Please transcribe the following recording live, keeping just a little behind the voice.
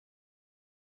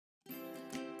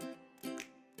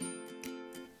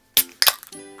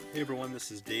Hey everyone,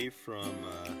 this is Dave from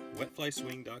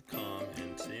wetflyswing.com,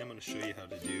 and today I'm going to show you how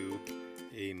to do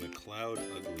a McLeod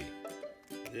ugly.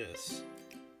 This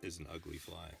is an ugly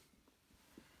fly.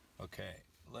 Okay,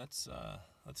 let's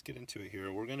get into it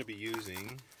here. We're going to be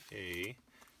using a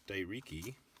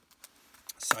Dairiki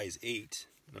size 8,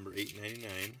 number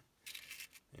 899,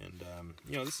 and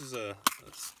you know, this is a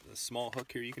small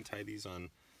hook here. You can tie these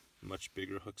on much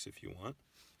bigger hooks if you want.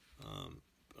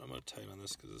 But I'm going to tie it on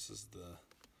this because this is the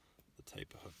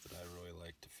type of hook that I really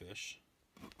like to fish,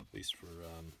 at least for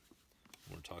when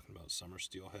we're talking about summer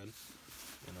steelhead.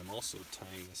 And I'm also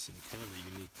tying this in kind of a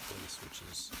unique place, which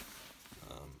is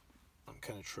I'm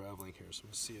kind of traveling here, so I'm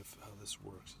going to see how this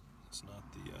works. It's not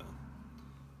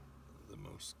the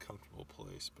most comfortable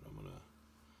place, but I'm going to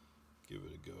give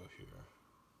it a go here.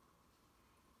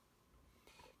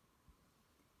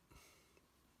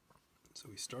 So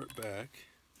we start back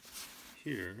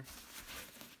here,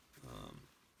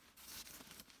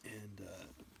 and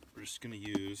we're just going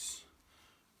to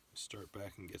start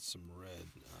back and get some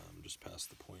red just past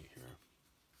the point here.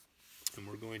 And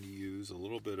we're going to use a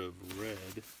little bit of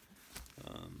red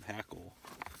hackle.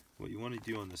 What you want to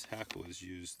do on this hackle is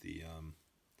use the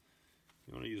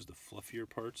fluffier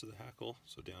parts of the hackle.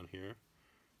 So down here,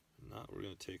 we're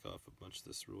going to take off a bunch of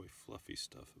this really fluffy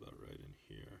stuff about right in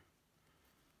here.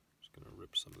 Just going to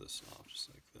rip some of this off just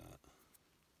like that.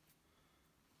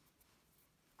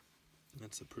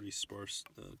 That's a pretty sparse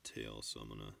tail, so I'm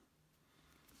going to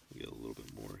get a little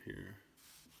bit more here.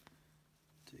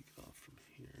 Take it off from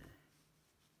here.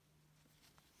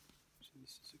 So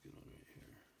this is a good one right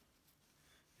here.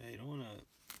 Yeah, you don't want to,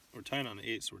 we're tying on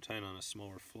 8, so we're tying on a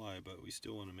smaller fly, but we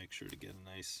still want to make sure to get a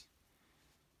nice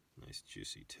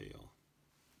juicy tail.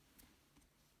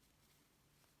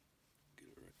 Get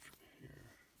it right from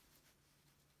here.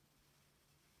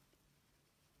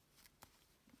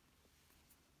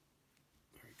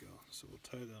 There we go. So we'll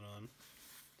tie that on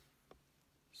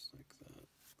just like that.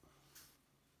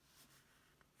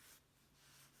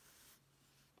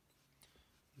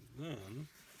 And then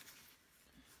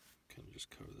kind of just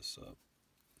cover this up.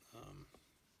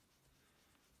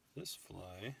 This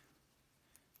fly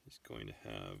is going to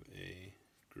have a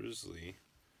grizzly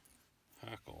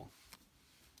hackle,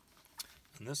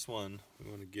 and this one we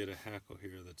want to get a hackle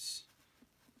here that's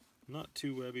not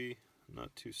too webby,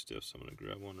 not too stiff, so I'm going to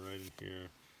grab one right in here.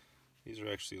 These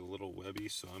are actually a little webby,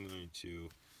 so I'm going to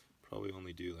probably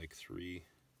only do like three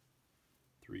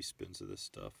spins of this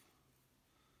stuff.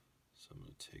 So I'm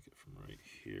going to take it from right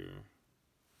here,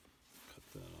 cut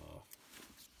that off,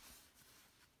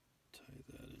 tie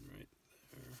that in right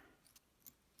there.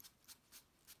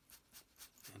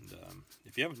 And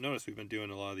if you haven't noticed, we've been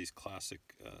doing a lot of these classic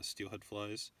steelhead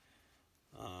flies.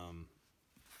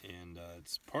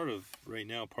 It's part of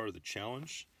the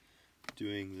challenge,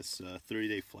 doing this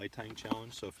 30-day fly tying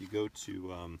challenge. So if you go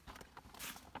to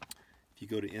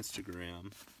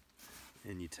Instagram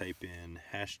and you type in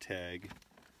hashtag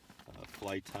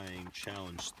fly tying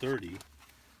challenge 30,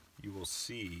 you will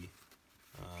see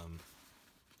a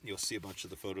bunch of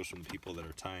the photos from the people that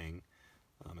are tying.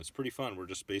 It's pretty fun. We're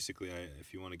just basically,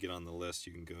 if you want to get on the list,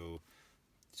 you can go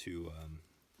to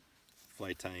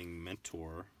Fly Tying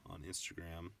Mentor on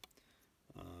Instagram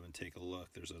and take a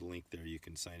look. There's a link there you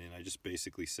can sign in. I just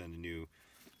basically send a new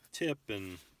tip,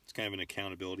 and it's kind of an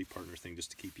accountability partner thing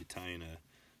just to keep you tying a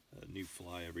new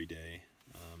fly every day.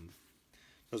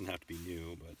 Doesn't have to be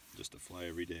new, but just a fly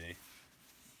every day.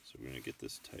 So we're going to get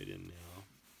this tied in now.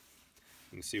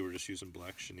 You can see we're just using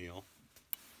black chenille.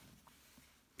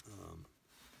 If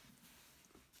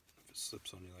it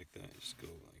slips on you like that, just go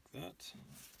like that.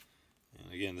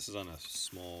 And again, this is on a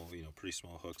small, pretty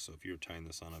small hook, so if you were tying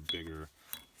this on a bigger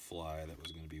fly that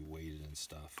was going to be weighted and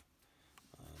stuff,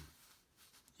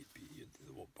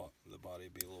 the body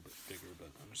would be a little bit bigger, but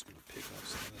I'm just going to pick up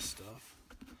some of this stuff.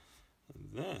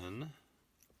 And then,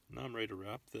 now I'm ready to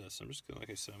wrap this. I'm just going to, like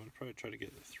I said, I'm going to probably try to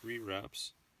get 3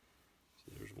 wraps.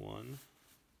 So there's one.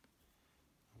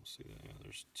 We'll see that. Yeah,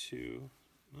 there's 2.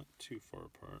 Not too far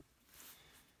apart.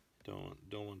 Don't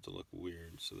want it to look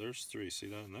weird. So there's 3. See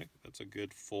that? And that's a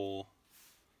good full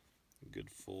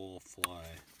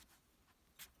fly.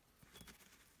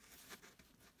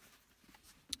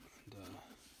 And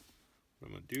what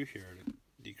I'm going to do here to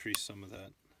decrease some of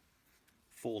that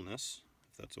fullness,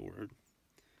 if that's a word,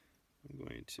 I'm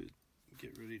going to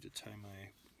get ready to tie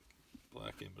my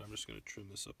black in, but I'm just going to trim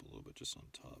this up a little bit just on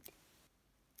top.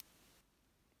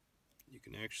 You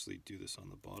can actually do this on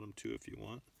the bottom too if you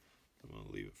want. I'm going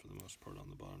to leave it for the most part on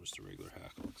the bottom, just a regular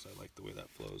hackle, because I like the way that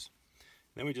flows.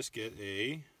 And then we just get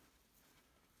a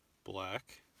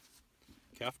black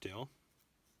calf tail,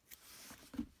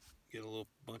 get a little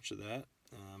bunch of that.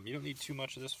 You don't need too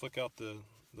much of this. Flick out the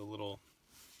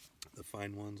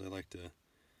fine ones. I like to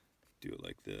do it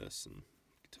like this and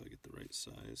until I get the right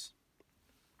size.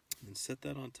 And set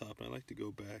that on top. And I like to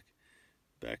go back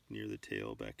near the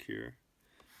tail, back here.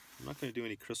 I'm not going to do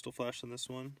any crystal flash on this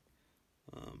one.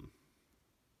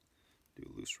 Do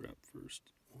a loose wrap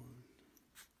first. One.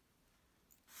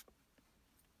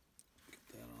 Get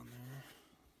that on there.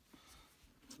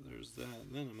 So there's that.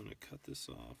 And then I'm going to cut this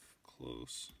off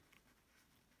close.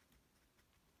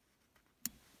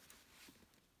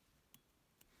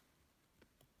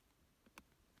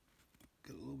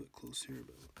 Get a little bit close here,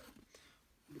 but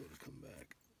I'm going to come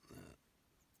back. That.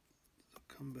 So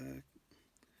come back.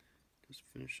 Just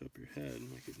finish up your head and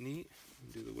make it neat.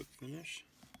 And do the whip finish.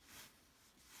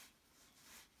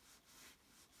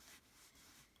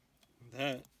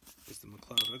 That is the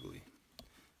McLeod Ugly.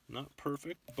 Not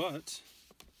perfect, but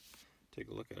take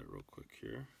a look at it real quick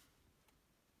here.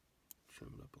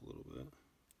 Trim it up a little bit.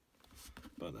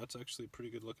 But that's actually a pretty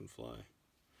good looking fly.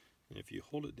 And if you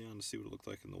hold it down to see what it looks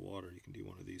like in the water, you can do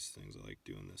one of these things. I like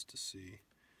doing this to see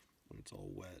when it's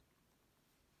all wet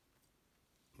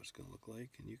what it's going to look like.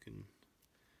 And you can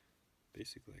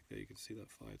basically like that. You can see that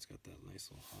fly. It's got that nice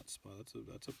little hot spot.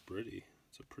 That's a pretty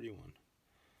one.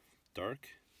 Dark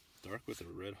with a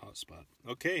red hot spot.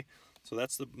 Okay, so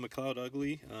that's the McLeod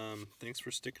Ugly. Thanks for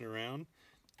sticking around,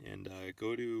 and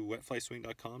go to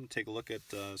wetflyswing.com to take a look at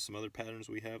some other patterns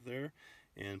we have there,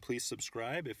 and please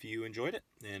subscribe if you enjoyed it,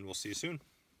 and we'll see you soon.